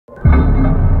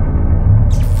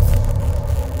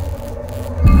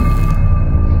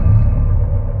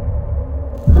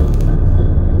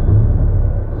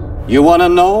You wanna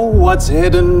know what's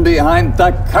hidden behind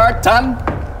the curtain?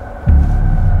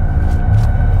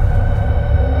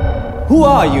 Who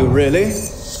are you, really?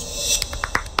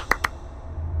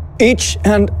 Each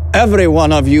and every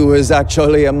one of you is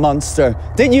actually a monster.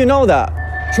 Did you know that?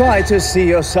 Try to see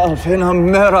yourself in a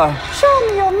mirror. Show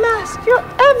me your mask, your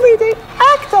everyday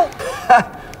actor.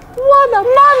 What a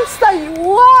monster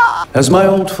you are! As my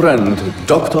old friend,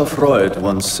 Dr. Freud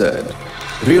once said,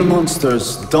 real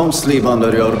monsters don't sleep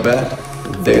under your bed,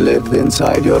 they live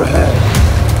inside your head.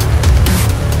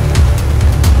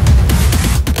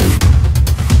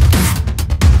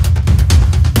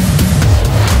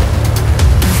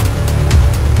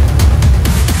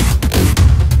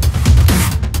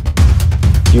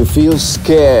 You feel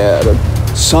scared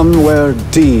somewhere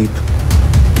deep.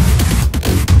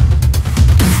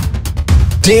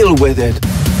 Deal with it.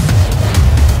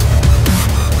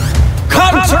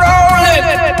 Control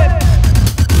it!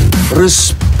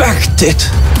 Respect it.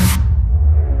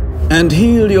 And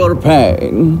heal your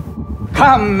pain.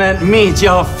 Come and meet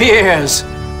your fears.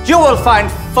 You will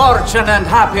find fortune and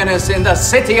happiness in the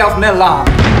city of Milan.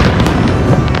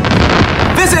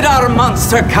 Visit our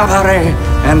monster cabaret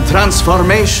and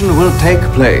transformation will take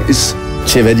place.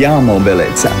 Ci vediamo,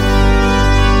 bellezza.